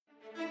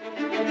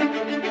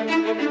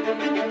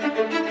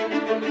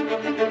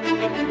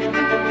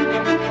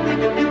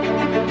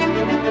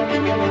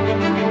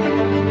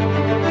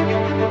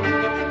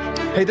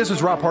Hey, this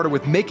is Rob Harder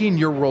with Making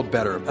Your World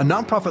Better, a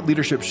nonprofit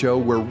leadership show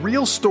where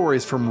real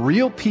stories from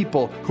real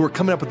people who are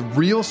coming up with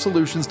real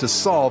solutions to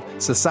solve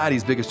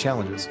society's biggest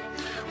challenges.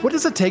 What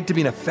does it take to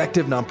be an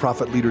effective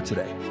nonprofit leader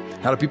today?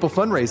 How do people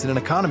fundraise in an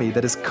economy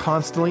that is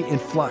constantly in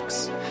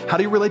flux? How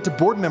do you relate to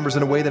board members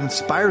in a way that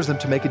inspires them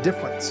to make a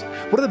difference?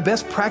 What are the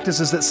best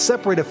practices that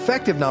separate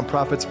effective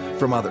nonprofits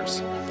from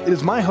others? It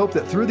is my hope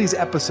that through these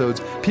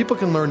episodes, people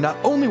can learn not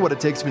only what it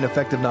takes to be an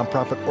effective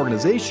nonprofit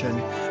organization,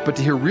 but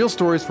to hear real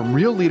stories from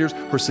real leaders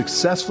who are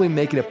successfully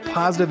making a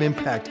positive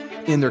impact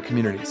in their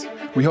communities.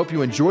 We hope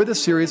you enjoy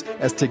this series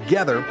as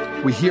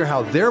together we hear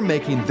how they're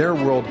making their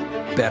world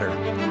better.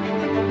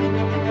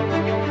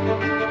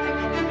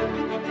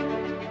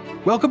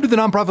 Welcome to the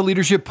Nonprofit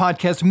Leadership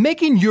Podcast,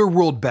 Making Your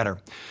World Better.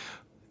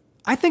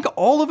 I think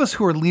all of us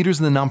who are leaders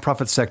in the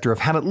nonprofit sector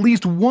have had at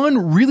least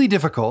one really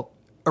difficult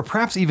or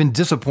perhaps even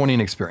disappointing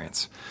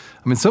experience.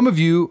 I mean, some of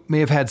you may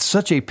have had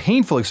such a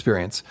painful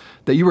experience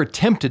that you were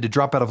tempted to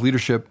drop out of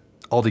leadership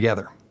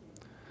altogether.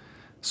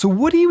 So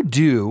what do you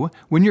do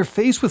when you're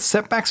faced with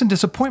setbacks and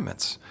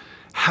disappointments?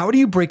 How do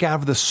you break out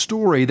of the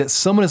story that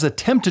someone has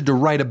attempted to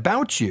write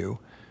about you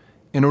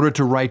in order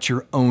to write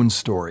your own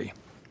story?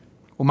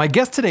 Well, my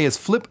guest today is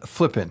Flip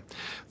Flippin.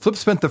 Flip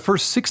spent the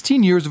first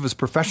 16 years of his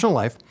professional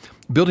life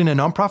building a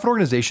nonprofit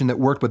organization that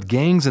worked with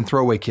gangs and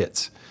throwaway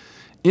kids.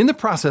 In the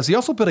process, he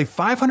also built a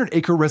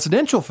 500-acre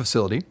residential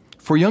facility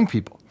for young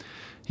people.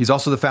 He's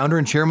also the founder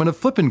and chairman of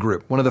Flippin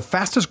Group, one of the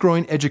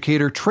fastest-growing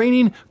educator,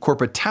 training,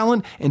 corporate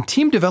talent, and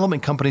team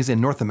development companies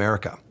in North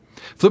America.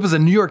 Flip is a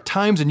New York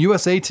Times and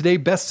USA Today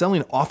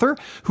best-selling author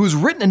who's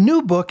written a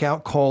new book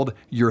out called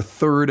Your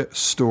Third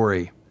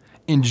Story.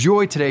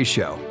 Enjoy today's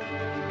show.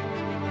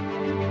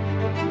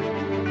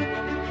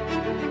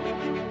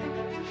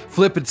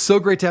 Flip, it's so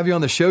great to have you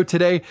on the show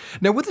today.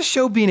 Now, with the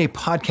show being a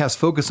podcast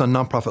focused on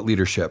nonprofit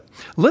leadership,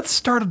 let's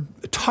start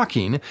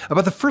talking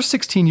about the first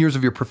 16 years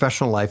of your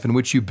professional life in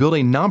which you built a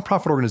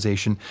nonprofit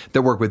organization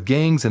that worked with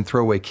gangs and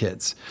throwaway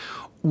kids.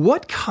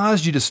 What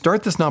caused you to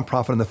start this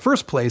nonprofit in the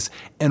first place,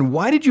 and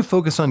why did you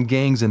focus on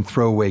gangs and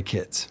throwaway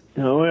kids?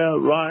 Well,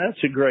 Rob,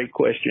 that's a great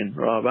question,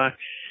 Rob.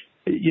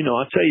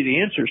 I'll tell you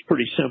the answer is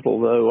pretty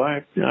simple, though.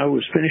 I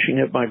was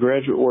finishing up my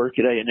graduate work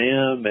at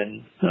A&M,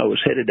 and I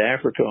was headed to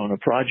Africa on a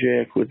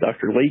project with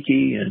Dr.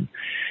 Leakey,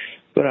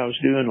 but I was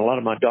doing a lot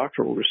of my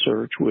doctoral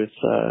research with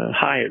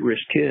high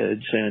at-risk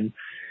kids, and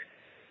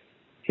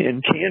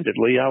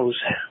candidly, I was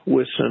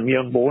with some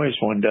young boys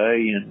one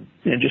day,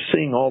 and just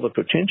seeing all the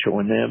potential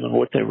in them and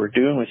what they were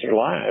doing with their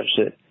lives,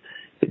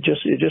 it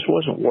just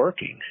wasn't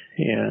working,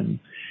 and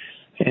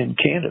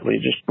candidly,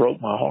 it just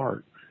broke my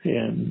heart.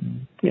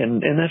 And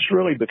that's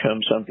really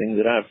become something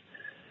that I've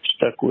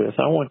stuck with.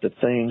 I want the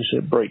things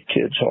that break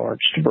kids'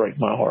 hearts to break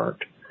my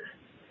heart.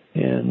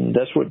 And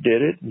that's what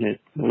did it. And it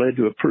led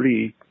to a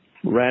pretty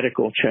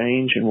radical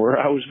change in where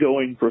I was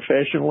going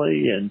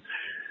professionally.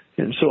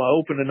 And so I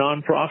opened a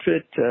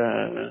nonprofit,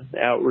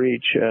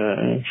 outreach,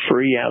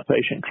 free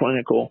outpatient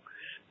clinical,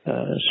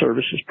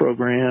 services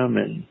program.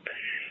 And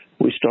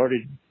we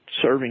started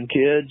serving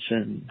kids,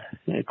 and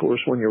of course,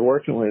 when you're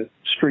working with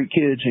street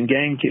kids and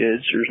gang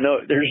kids,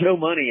 there's no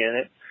money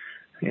in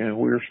it.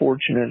 We were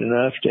fortunate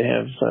enough to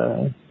have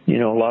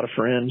a lot of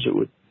friends that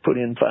would put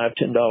in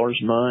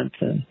 $5-10 a month,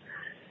 and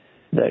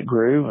that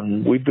grew,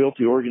 and we built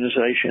the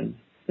organization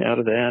out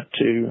of that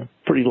to a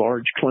pretty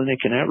large clinic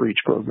and outreach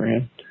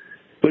program.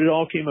 But it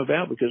all came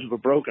about because of a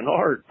broken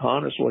heart,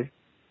 honestly.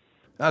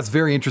 That's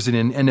very interesting.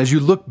 And as you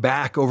look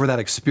back over that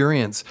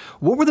experience,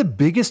 what were the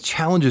biggest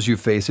challenges you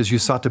faced as you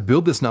sought to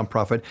build this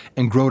nonprofit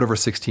and grow it over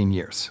 16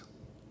 years?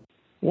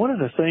 One of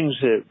the things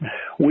that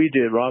we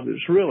did, Rob,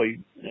 was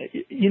really,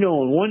 in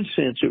one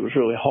sense it was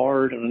really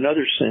hard. In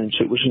another sense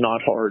it was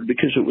not hard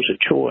because it was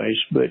a choice.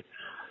 But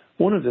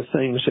one of the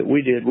things that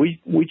we did,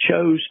 we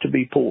chose to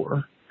be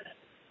poor.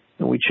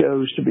 And we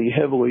chose to be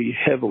heavily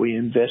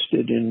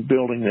invested in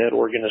building that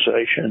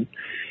organization.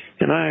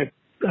 And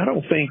I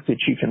don't think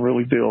that you can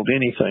really build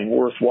anything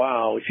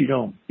worthwhile if you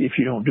don't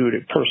do it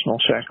at personal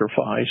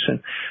sacrifice, and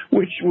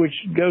which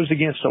goes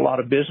against a lot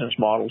of business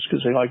models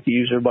because they like to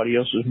use everybody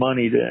else's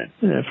money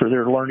for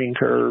their learning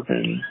curve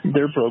and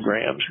their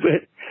programs.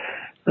 But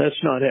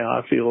that's not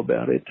how I feel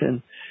about it.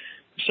 And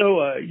so,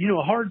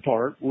 a hard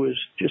part was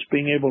just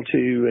being able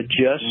to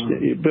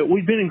adjust. But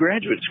we'd been in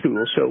graduate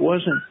school, so it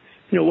wasn't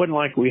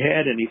like we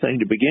had anything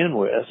to begin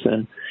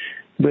with.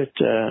 But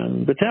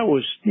that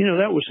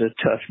was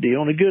a tough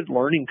deal and a good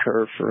learning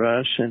curve for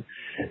us.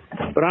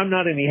 But I'm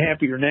not any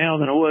happier now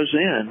than I was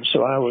then.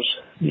 So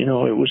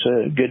it was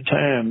a good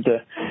time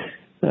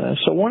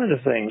so one of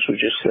the things was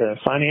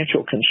just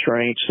financial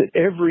constraints that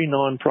every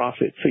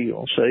nonprofit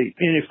feels.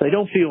 And if they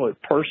don't feel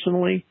it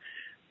personally,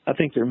 I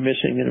think they're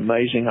missing an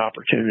amazing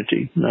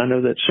opportunity. And I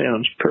know that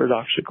sounds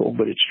paradoxical,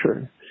 but it's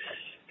true.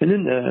 And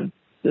then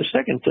the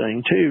second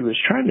thing too is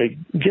trying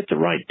to get the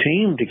right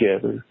team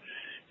together.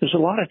 There's a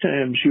lot of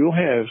times you'll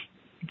have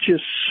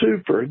just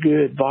super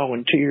good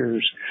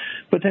volunteers,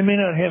 but they may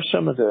not have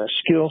some of the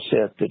skill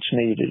set that's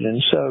needed.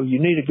 And so you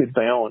need a good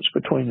balance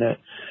between that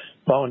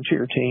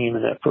volunteer team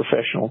and that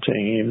professional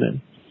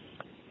team.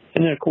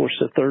 And then, of course,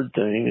 the third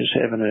thing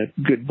is having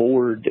a good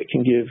board that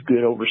can give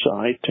good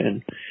oversight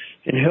and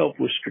help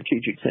with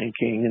strategic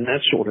thinking and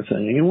that sort of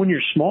thing. And when you're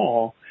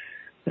small,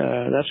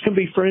 that's going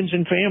to be friends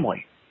and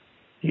family.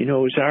 You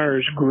know, as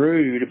ours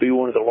grew to be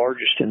one of the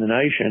largest in the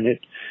nation,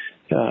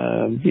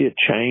 it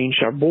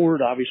changed. Our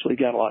board obviously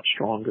got a lot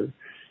stronger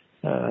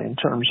in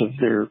terms of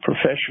their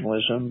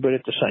professionalism, but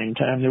at the same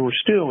time, there were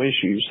still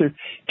issues. The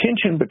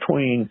tension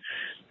between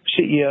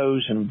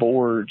CEOs and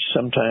boards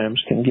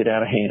sometimes can get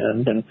out of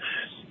hand,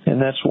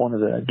 and that's one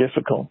of the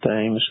difficult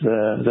things.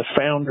 The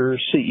founder,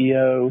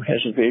 CEO,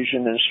 has a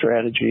vision and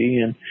strategy,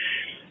 and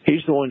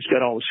he's the one who's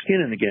got all the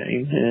skin in the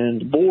game.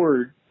 And the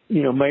board,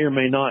 you know, may or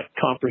may not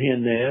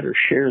comprehend that or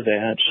share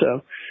that.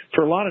 So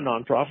for a lot of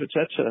nonprofits,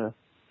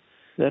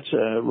 that's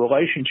a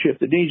relationship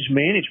that needs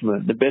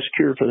management. The best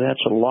cure for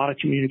that's a lot of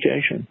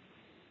communication.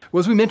 Well,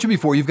 as we mentioned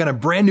before, you've got a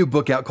brand new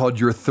book out called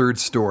Your Third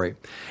Story.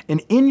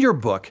 And in your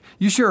book,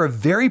 you share a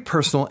very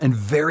personal and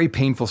very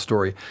painful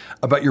story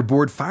about your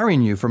board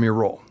firing you from your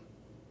role.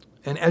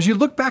 And as you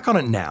look back on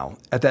it now,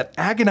 at that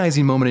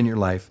agonizing moment in your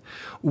life,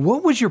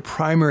 what was your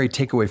primary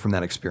takeaway from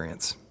that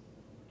experience?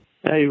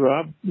 Hey,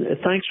 Rob,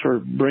 thanks for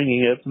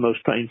bringing up the most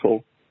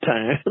painful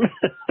time.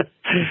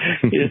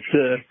 It's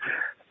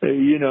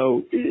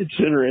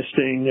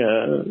interesting.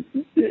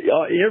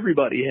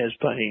 Everybody has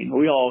pain.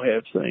 We all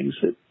have things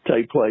that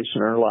take place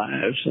in our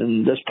lives,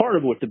 and that's part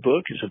of what the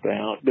book is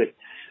about.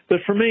 But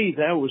for me,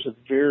 that was a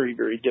very,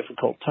 very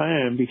difficult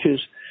time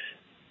because,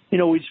 you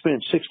know, we'd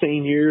spent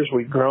 16 years.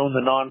 We'd grown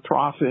the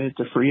nonprofit,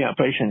 the free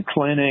outpatient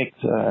clinic.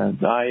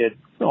 I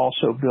had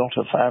also built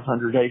a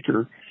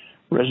 500-acre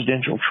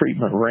residential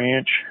treatment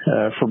ranch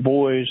for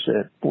boys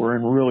that were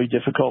in really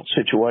difficult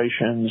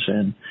situations.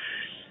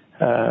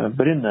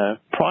 But in the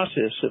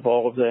process of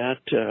all of that,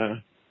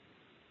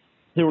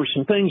 there were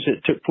some things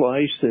that took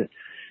place that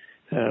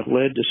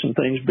led to some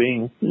things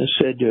being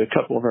said to a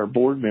couple of our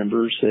board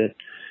members that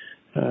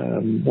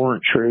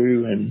weren't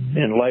true,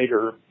 and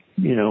later,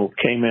 you know,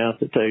 came out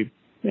that they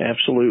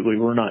absolutely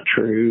were not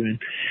true. And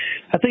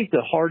I think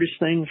the hardest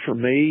thing for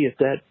me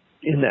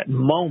in that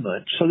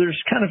moment, so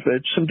there's kind of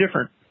some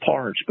different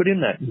parts, but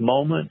in that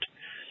moment,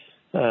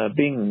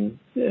 being,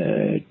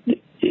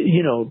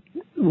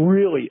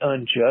 really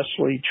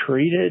unjustly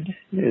treated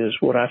is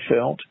what I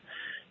felt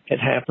had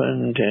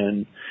happened,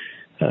 and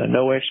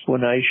no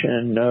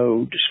explanation,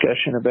 no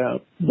discussion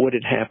about what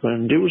had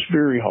happened. It was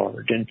very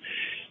hard,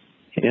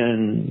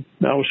 and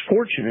I was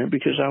fortunate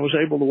because I was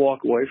able to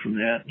walk away from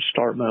that and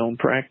start my own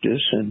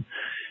practice and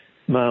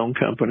my own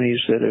companies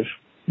that have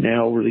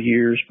now over the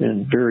years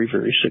been very,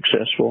 very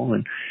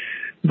successful.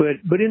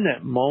 But in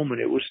that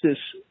moment, it was this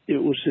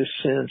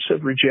sense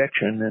of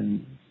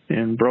rejection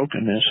and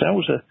brokenness. That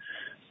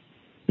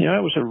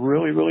was a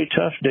really, really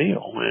tough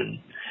deal.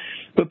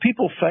 But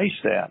people face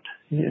that.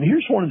 And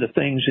here's one of the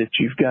things that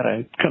you've got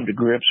to come to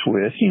grips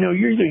with. You know,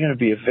 you're either going to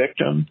be a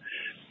victim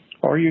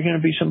or you're going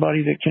to be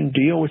somebody that can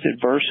deal with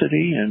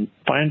adversity and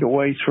find a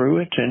way through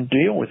it and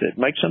deal with it,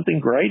 make something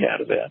great out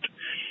of that.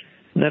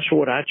 And that's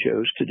what I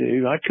chose to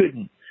do.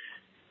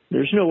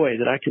 There's no way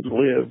that I could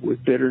live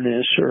with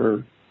bitterness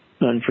or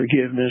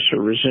unforgiveness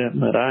or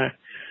resentment.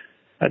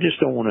 I just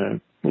don't want to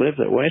live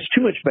that way. It's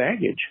too much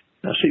baggage.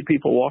 I see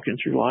people walking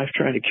through life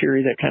trying to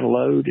carry that kind of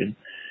load, and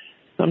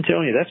I'm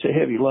telling you, that's a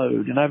heavy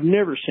load. And I've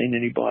never seen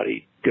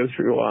anybody go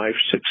through life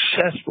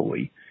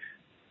successfully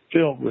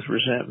filled with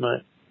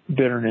resentment,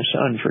 bitterness,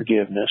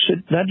 unforgiveness.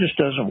 That just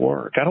doesn't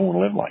work. I don't want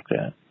to live like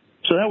that.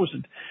 So that was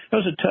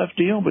a tough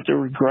deal, but there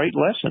were great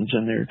lessons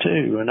in there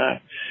too. And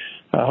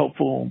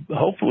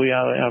hopefully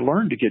I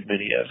learned to get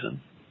many of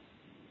them.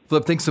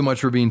 Flip, thanks so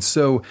much for being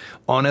so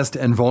honest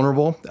and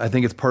vulnerable. I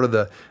think it's part of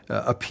the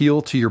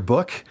appeal to your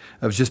book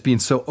of just being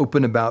so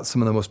open about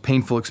some of the most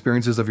painful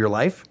experiences of your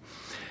life.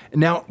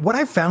 Now, what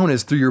I found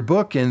is through your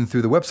book and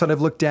through the website I've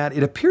looked at,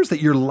 it appears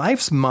that your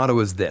life's motto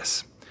is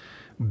this: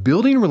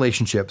 building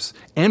relationships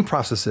and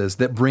processes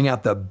that bring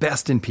out the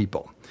best in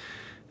people.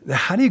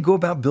 How do you go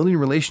about building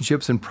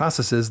relationships and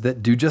processes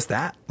that do just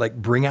that,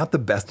 like bring out the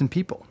best in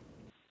people?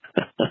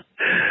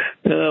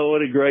 Oh,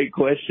 what a great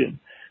question.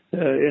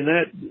 And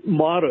that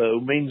motto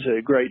means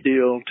a great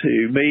deal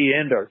to me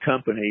and our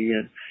company.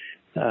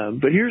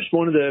 But here's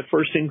one of the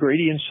first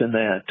ingredients in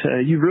that.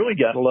 You really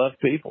got to love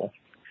people.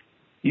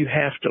 You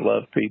have to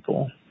love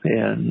people.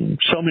 And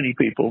so many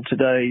people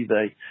today,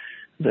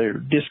 they're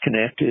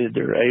disconnected,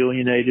 they're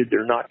alienated,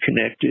 they're not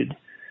connected.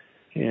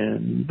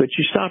 But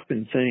you stop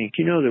and think,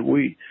 that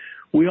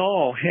we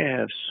all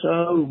have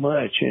so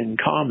much in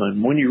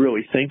common when you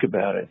really think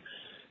about it.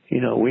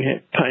 We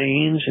have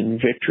pains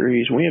and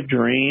victories. We have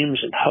dreams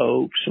and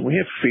hopes, and we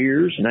have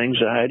fears and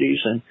anxieties.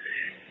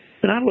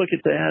 And I look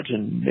at that,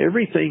 and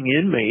everything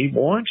in me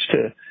wants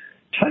to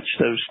touch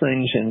those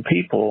things in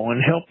people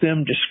and help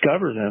them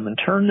discover them and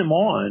turn them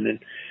on and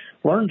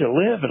learn to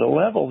live at a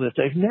level that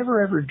they've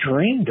never, ever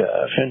dreamed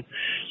of. And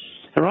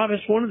Rob,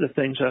 that's one of the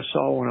things I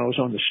saw when I was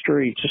on the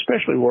streets,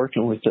 especially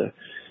working with the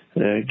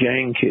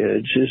gang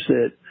kids, is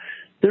that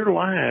their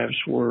lives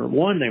were,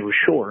 one, they were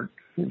short.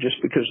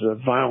 just because of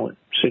the violent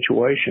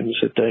situations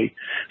that they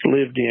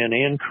lived in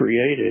and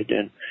created.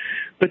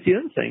 But the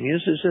other thing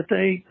is that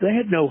they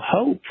had no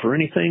hope for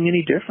anything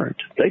any different.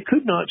 They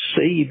could not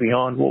see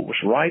beyond what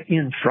was right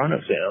in front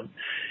of them.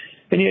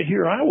 And yet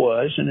here I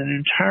was in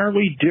an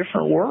entirely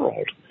different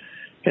world.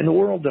 And the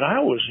world that I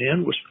was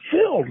in was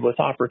filled with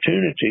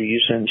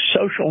opportunities and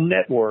social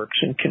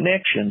networks and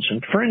connections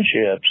and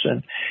friendships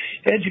and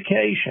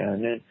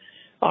education and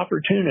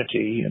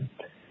opportunity. And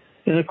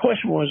the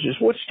question was,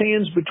 what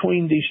stands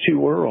between these two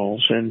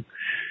worlds? And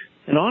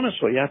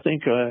honestly, I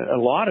think a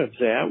lot of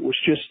that was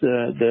just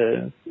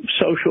the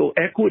social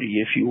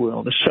equity, if you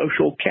will, the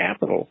social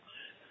capital,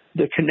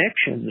 the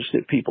connections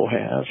that people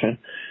have.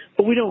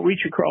 But we don't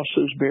reach across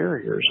those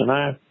barriers. And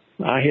I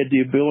had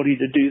the ability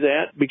to do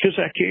that because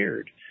I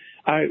cared.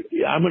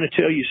 I'm going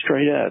to tell you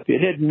straight up,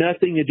 it had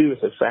nothing to do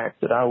with the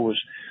fact that I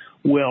was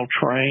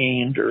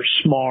well-trained or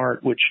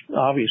smart, which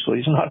obviously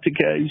is not the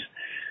case.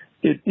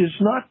 It is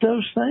not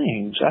those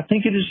things. I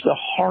think it is the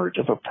heart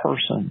of a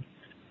person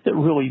that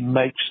really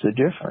makes the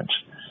difference.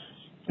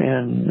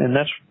 And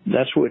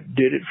that's what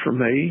did it for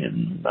me,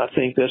 and I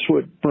think that's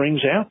what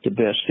brings out the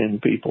best in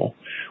people.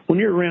 When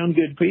you're around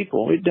good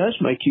people, it does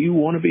make you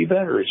want to be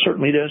better. It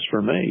certainly does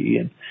for me.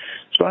 And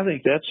so I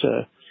think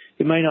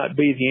it may not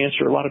be the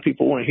answer a lot of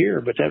people want to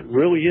hear, but that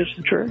really is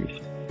the truth.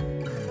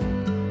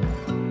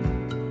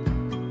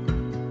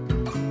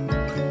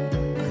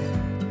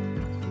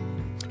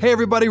 Hey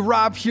everybody,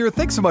 Rob here.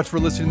 Thanks so much for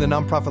listening to the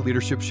Nonprofit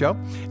Leadership Show.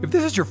 If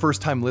this is your first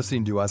time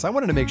listening to us, I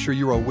wanted to make sure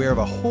you're aware of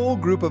a whole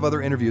group of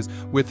other interviews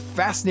with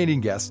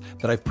fascinating guests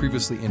that I've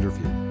previously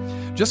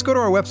interviewed. Just go to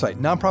our website,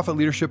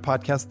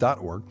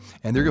 nonprofitleadershippodcast.org,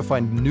 and there you'll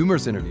find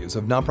numerous interviews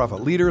of nonprofit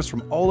leaders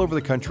from all over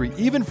the country,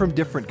 even from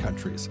different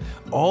countries,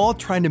 all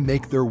trying to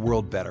make their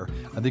world better.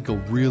 I think you'll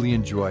really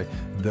enjoy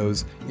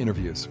those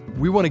interviews.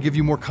 We want to give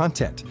you more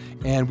content,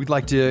 and we'd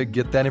like to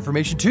get that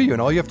information to you.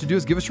 And all you have to do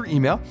is give us your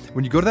email.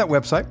 When you go to that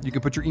website, you can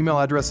put your email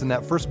address in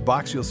that first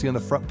box you'll see on the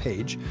front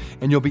page,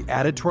 and you'll be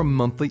added to our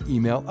monthly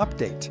email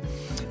update.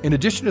 In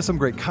addition to some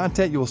great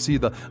content, you'll see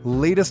the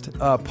latest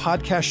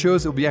podcast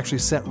shows that will be actually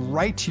sent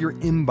right to your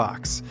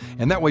inbox.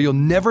 And that way you'll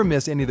never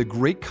miss any of the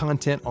great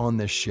content on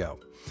this show.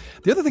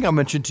 The other thing I'll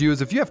mention to you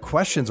is if you have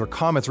questions or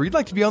comments or you'd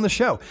like to be on the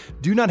show,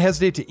 do not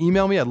hesitate to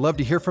email me. I'd love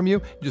to hear from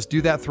you. Just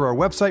do that through our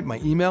website,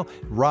 my email,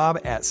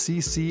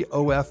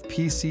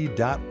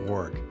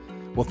 rob@ccofpc.org.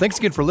 Well, thanks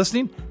again for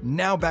listening.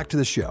 Now back to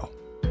the show.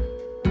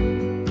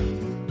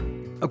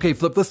 Okay,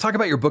 Flip, let's talk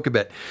about your book a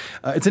bit.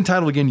 It's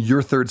entitled, again,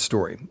 Your Third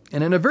Story.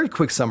 And in a very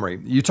quick summary,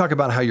 you talk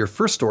about how your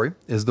first story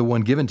is the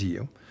one given to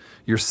you.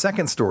 Your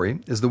second story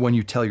is the one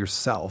you tell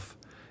yourself.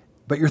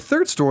 But your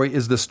third story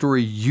is the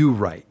story you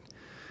write.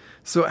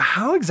 So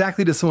how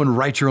exactly does someone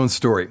write your own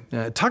story?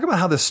 Talk about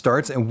how this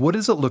starts and what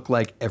does it look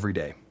like every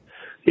day?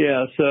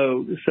 Yeah,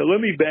 so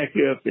let me back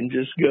up and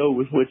just go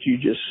with what you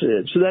just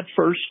said. So that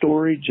first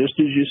story, just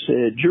as you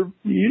said, you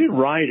didn't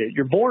write it.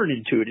 You're born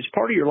into it. It's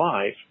part of your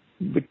life.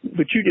 But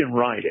you didn't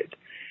write it.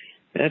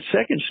 That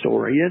second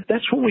story,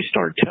 that's when we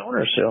start telling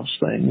ourselves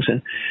things.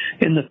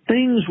 And the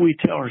things we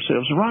tell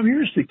ourselves, Rob,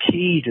 here's the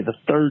key to the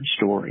third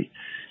story,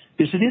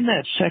 is that in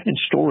that second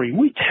story,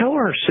 we tell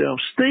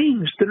ourselves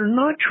things that are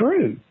not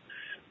true.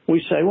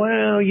 We say,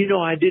 well,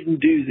 I didn't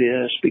do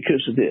this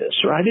because of this,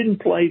 or I didn't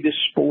play this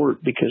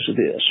sport because of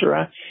this, or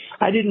I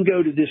didn't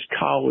go to this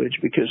college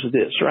because of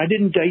this, or I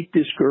didn't date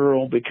this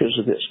girl because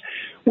of this.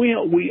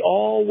 We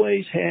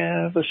always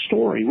have a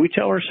story. We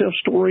tell ourselves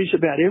stories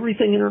about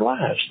everything in our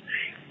lives.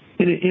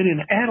 And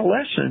in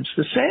adolescence,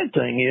 the sad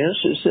thing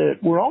is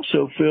that we're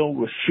also filled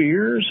with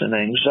fears and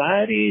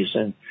anxieties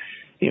and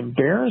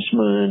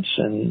embarrassments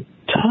and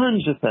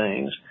tons of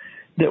things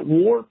that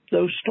warp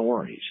those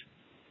stories.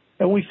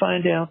 And we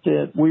find out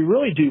that we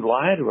really do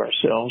lie to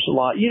ourselves a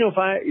lot.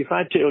 If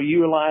I tell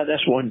you a lie,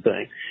 that's one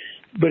thing.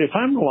 But if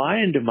I'm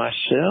lying to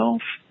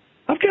myself,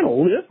 I've got to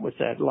live with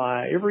that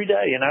lie every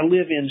day, and I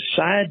live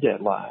inside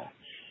that lie.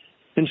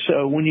 And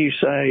so when you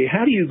say,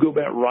 how do you go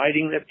about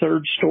writing that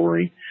third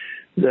story?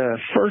 The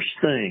first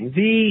thing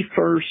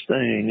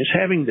is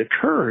having the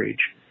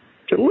courage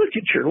to look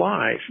at your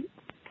life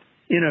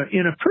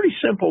in a pretty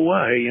simple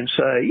way and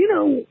say,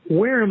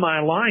 where am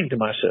I lying to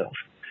myself?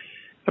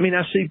 I mean,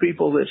 I see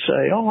people that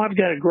say, oh, I've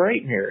got a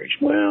great marriage.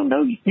 Well,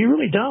 no, you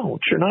really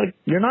don't.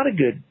 You're not a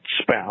good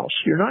spouse.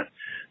 You're not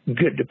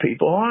good to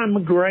people. Oh, I'm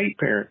a great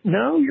parent.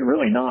 No, you're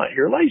really not.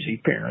 You're a lazy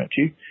parent.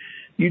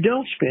 You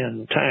don't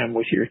spend time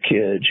with your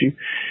kids.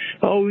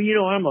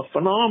 I'm a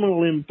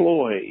phenomenal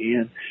employee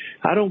and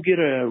I don't get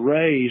a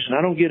raise and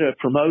I don't get a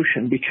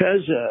promotion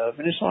because of,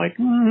 and it's like,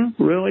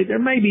 really? There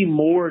may be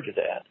more to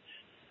that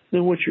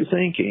than what you're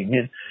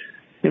thinking.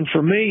 And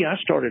for me, I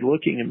started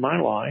looking at my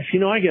life.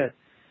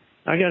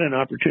 I got an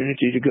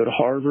opportunity to go to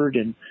Harvard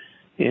and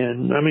I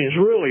mean, I was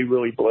really,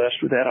 really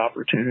blessed with that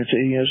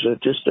opportunity as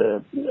just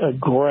a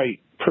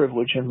great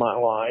privilege in my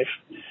life,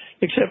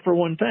 except for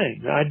one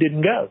thing. I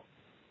didn't go.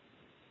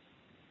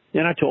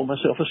 And I told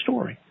myself a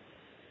story.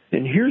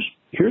 And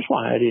here's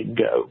why I didn't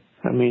go.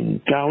 I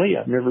mean, golly,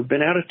 I've never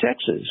been out of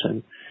Texas.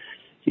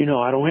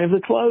 I don't have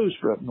the clothes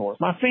for up north.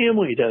 My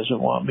family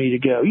doesn't want me to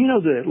go.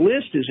 The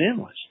list is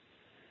endless.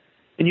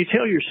 And you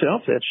tell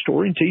yourself that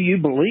story until you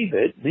believe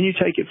it. Then you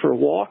take it for a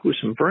walk with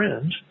some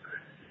friends.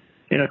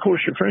 And, of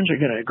course, your friends are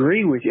going to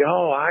agree with you.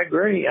 Oh, I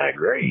agree.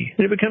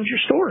 And it becomes your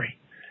story.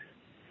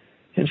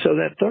 And so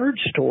that third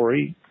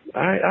story,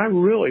 I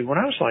really, when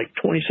I was like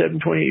 27,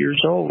 28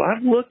 years old, I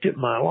looked at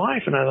my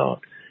life and I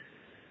thought,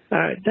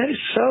 that is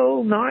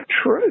so not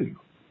true.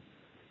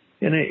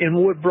 And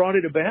what brought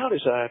it about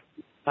is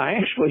I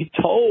actually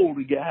told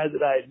a guy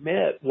that I had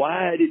met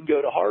why I didn't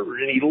go to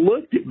Harvard. And he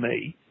looked at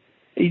me.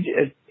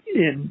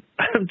 And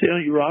I'm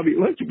telling you, Robbie, he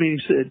looked at me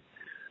and said,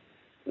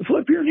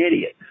 Flip, you're an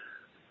idiot.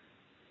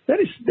 That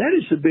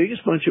is the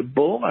biggest bunch of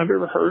bull I've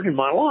ever heard in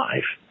my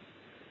life.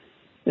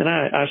 And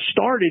I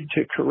started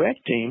to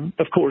correct him,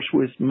 of course,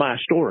 with my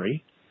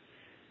story,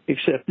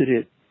 except that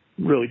it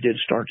really did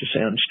start to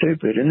sound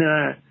stupid. And then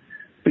I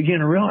began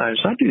to realize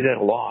I do that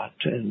a lot.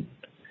 And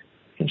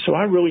so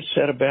I really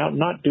set about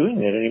not doing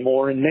that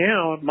anymore. And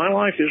now my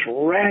life is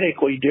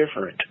radically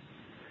different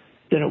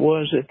than it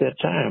was at that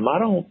time.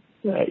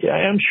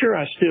 I'm sure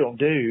I still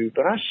do,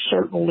 but I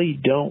certainly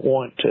don't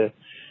want to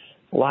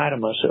lie to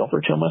myself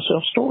or tell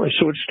myself stories.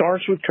 So it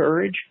starts with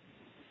courage.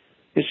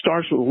 It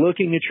starts with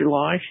looking at your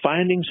life,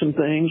 finding some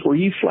things where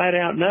you flat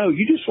out know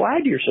you just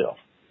lied to yourself.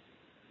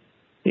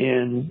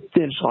 And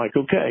then it's like,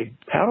 okay,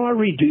 how do I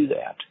redo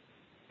that?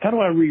 How do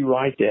I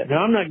rewrite that?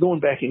 Now, I'm not going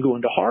back and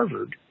going to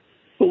Harvard,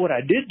 but what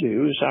I did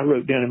do is I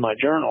wrote down in my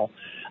journal,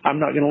 I'm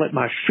not going to let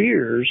my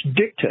fears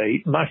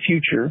dictate my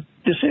future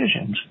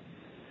decisions.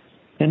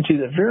 And to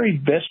the very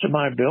best of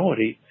my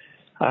ability,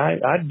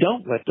 I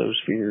don't let those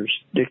fears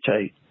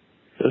dictate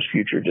those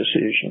future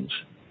decisions.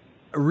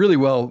 Really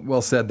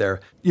well said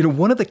there.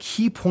 One of the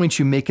key points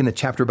you make in the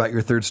chapter about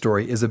your third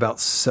story is about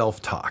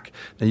self-talk.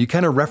 Now, you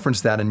kind of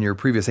referenced that in your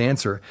previous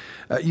answer.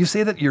 You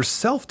say that your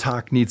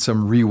self-talk needs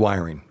some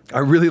rewiring. I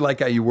really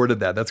like how you worded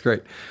that. That's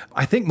great.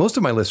 I think most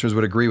of my listeners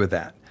would agree with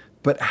that.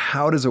 But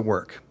how does it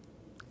work?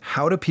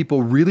 How do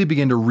people really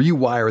begin to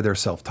rewire their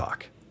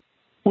self-talk?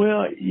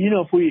 Well,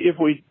 if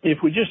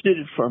we just did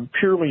it from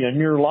purely a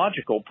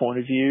neurological point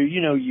of view,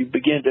 you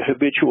begin to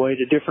habituate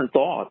a different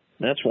thought.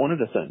 That's one of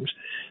the things.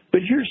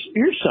 But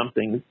here's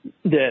something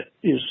that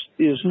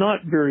is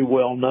not very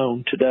well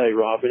known today,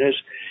 Robin.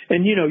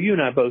 And you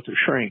and I both are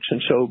shrinks,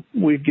 and so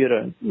we get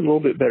a little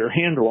bit better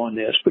handle on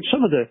this. But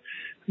some of the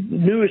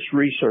newest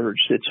research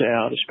that's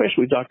out,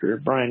 especially Dr.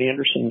 Brian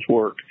Anderson's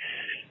work,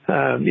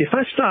 if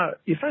I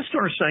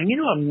start saying,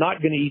 I'm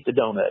not going to eat the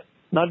donut,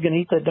 not going to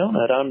eat that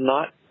donut, I'm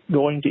not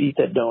going to eat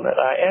that donut.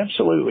 I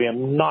absolutely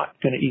am not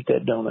going to eat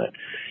that donut.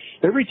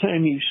 Every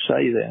time you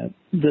say that,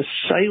 the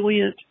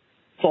salient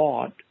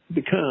thought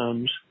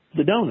becomes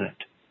the donut.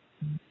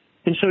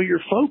 And so your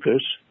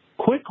focus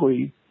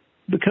quickly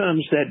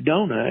becomes that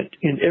donut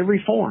in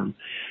every form.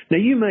 Now,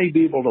 you may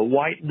be able to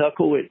white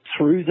knuckle it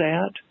through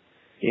that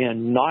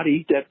and not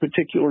eat that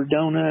particular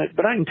donut,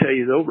 but I can tell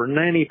you that over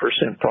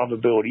 90%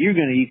 probability you're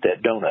going to eat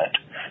that donut.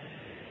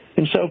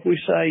 And so if we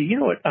say,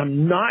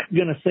 I'm not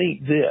going to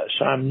think this,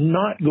 I'm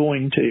not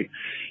going to,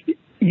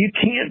 you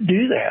can't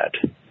do that.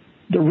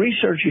 The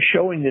research is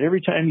showing that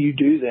every time you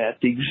do that,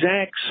 the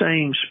exact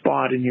same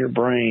spot in your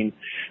brain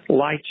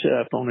lights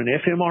up on an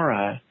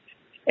fMRI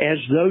as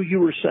though you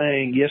were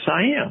saying, yes,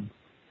 I am.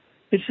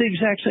 It's the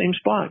exact same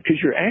spot because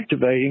you're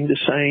activating the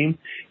same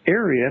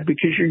area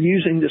because you're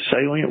using the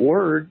salient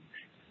word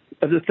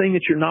of the thing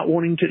that you're not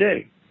wanting to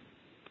do.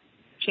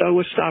 So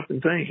let's stop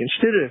and think.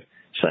 Instead of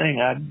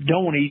saying, I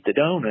don't want to eat the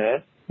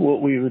donut,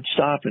 what we would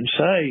stop and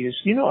say is,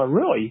 I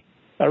really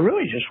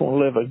just want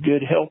to live a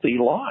good, healthy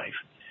life.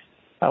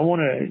 I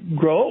want to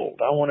grow old.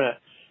 I want to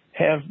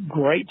have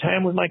great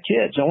time with my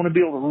kids. I want to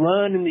be able to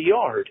run in the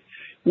yard.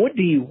 What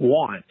do you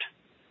want?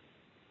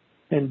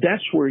 And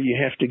that's where you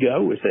have to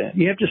go with that.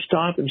 You have to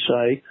stop and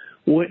say,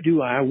 what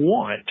do I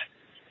want?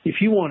 If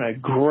you want a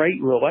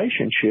great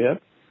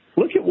relationship,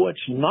 look at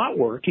what's not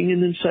working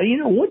and then say,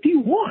 what do you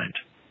want?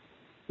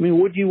 I mean,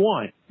 what do you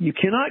want? You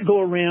cannot go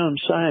around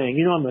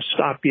saying, I'm going to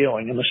stop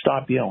yelling. I'm going to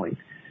stop yelling.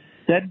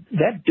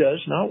 That does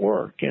not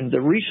work. And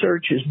the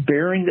research is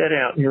bearing that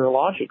out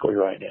neurologically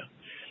right now.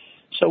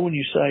 So when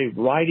you say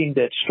writing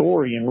that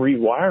story and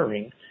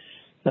rewiring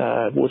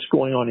what's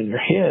going on in your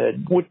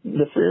head,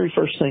 the very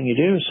first thing you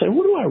do is say,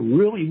 what do I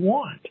really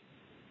want?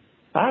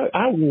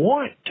 I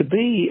want to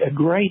be a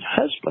great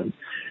husband.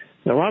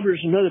 Now, Robert,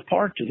 there's another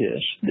part to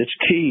this that's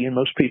key, and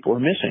most people are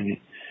missing it.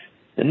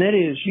 And that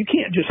is, you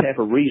can't just have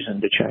a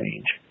reason to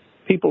change.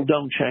 People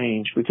don't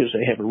change because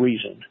they have a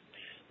reason.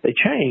 They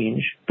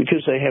change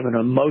because they have an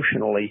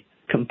emotionally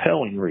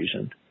compelling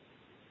reason.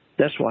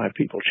 That's why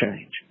people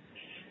change.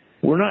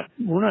 We're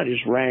not as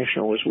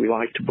rational as we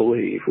like to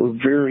believe. We're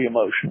very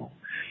emotional.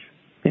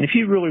 And if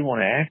you really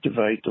want to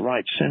activate the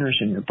right centers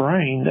in your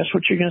brain, that's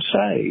what you're going to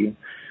say.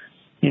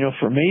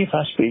 For me, if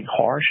I speak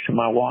harsh to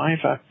my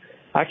wife,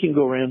 I can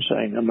go around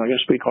saying, I'm not going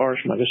to speak harsh,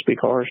 I'm not going to speak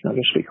harsh, I'm not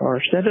going to speak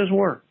harsh. That doesn't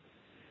work.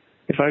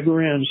 If I go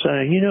around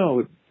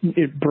saying,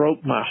 it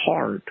broke my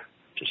heart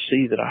to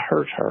see that I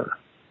hurt her,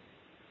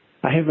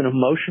 I have an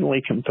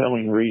emotionally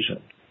compelling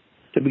reason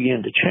to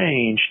begin to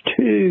change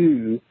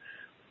to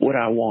what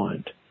I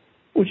want,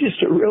 which is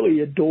to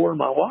really adore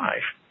my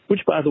wife,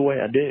 which, by the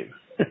way, I do.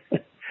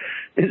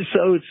 And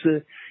so it's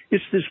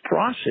this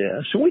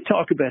process. And we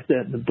talk about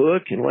that in the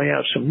book and lay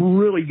out some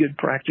really good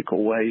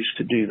practical ways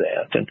to do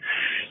that.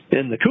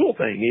 And the cool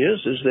thing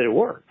is that it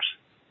works.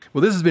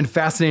 Well, this has been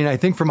fascinating. I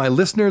think for my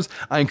listeners,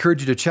 I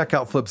encourage you to check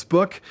out Flip's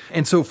book.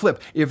 And so, Flip,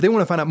 if they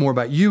want to find out more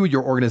about you,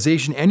 your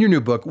organization, and your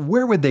new book,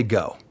 where would they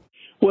go?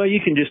 Well,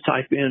 you can just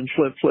type in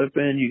Flip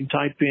Flippin'. You can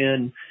type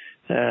in,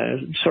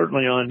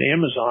 certainly on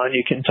Amazon,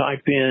 you can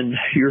type in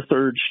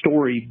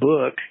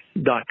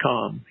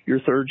yourthirdstorybook.com,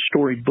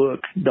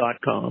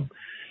 yourthirdstorybook.com.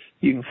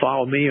 You can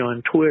follow me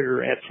on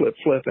Twitter at Flip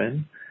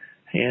Flippin'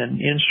 and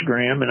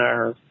Instagram and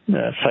our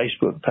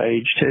Facebook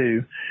page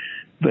too.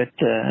 But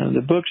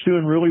the book's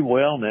doing really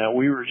well now.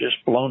 We were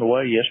just blown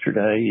away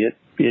yesterday.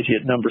 It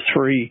hit number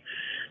 3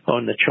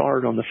 on the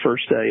chart on the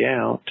first day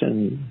out,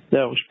 and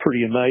that was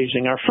pretty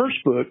amazing. Our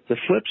first book, The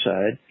Flip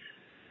Side,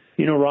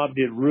 Rob,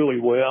 did really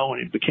well,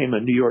 and it became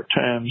a New York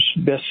Times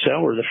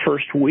bestseller the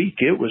first week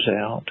it was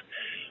out,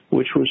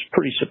 which was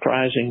pretty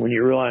surprising when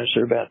you realize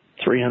there are about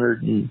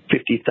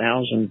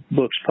 350,000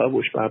 books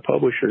published by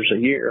publishers a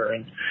year.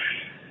 And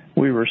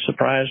we were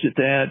surprised at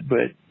that,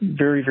 but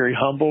very, very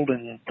humbled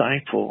and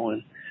thankful.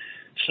 And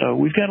so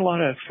we've got a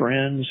lot of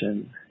friends,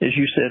 and as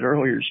you said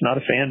earlier, it's not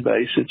a fan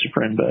base, it's a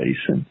friend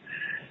base.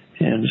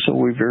 And so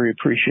we very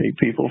appreciate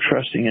people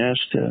trusting us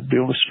to be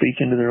able to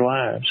speak into their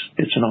lives.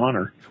 It's an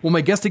honor. Well,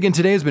 my guest again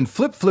today has been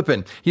Flip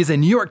Flippin'. He's a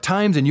New York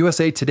Times and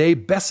USA Today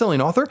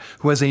best-selling author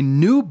who has a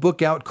new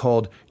book out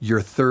called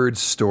Your Third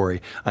Story.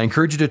 I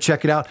encourage you to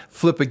check it out.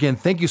 Flip, again,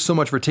 thank you so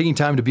much for taking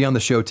time to be on the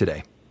show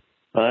today.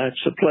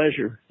 It's a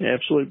pleasure.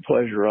 Absolute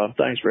pleasure, Rob.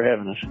 Thanks for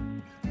having us.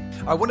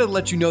 I wanted to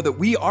let you know that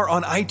we are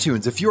on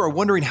iTunes. If you are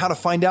wondering how to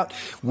find out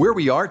where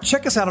we are,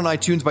 check us out on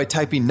iTunes by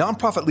typing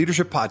Nonprofit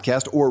Leadership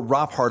Podcast or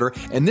Rob Harder,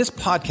 and this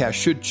podcast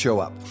should show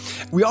up.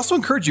 We also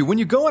encourage you, when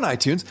you go on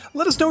iTunes,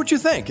 let us know what you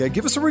think.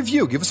 Give us a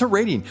review, give us a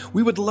rating.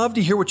 We would love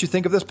to hear what you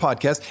think of this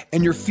podcast,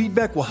 and your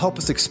feedback will help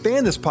us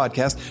expand this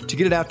podcast to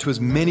get it out to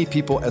as many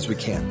people as we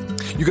can.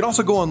 You can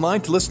also go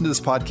online to listen to this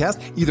podcast,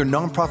 either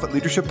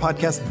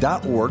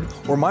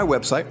nonprofitleadershippodcast.org or my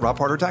website,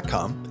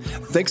 robharder.com.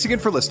 Thanks again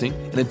for listening,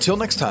 and until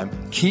next time,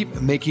 keep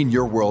making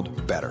your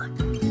world better.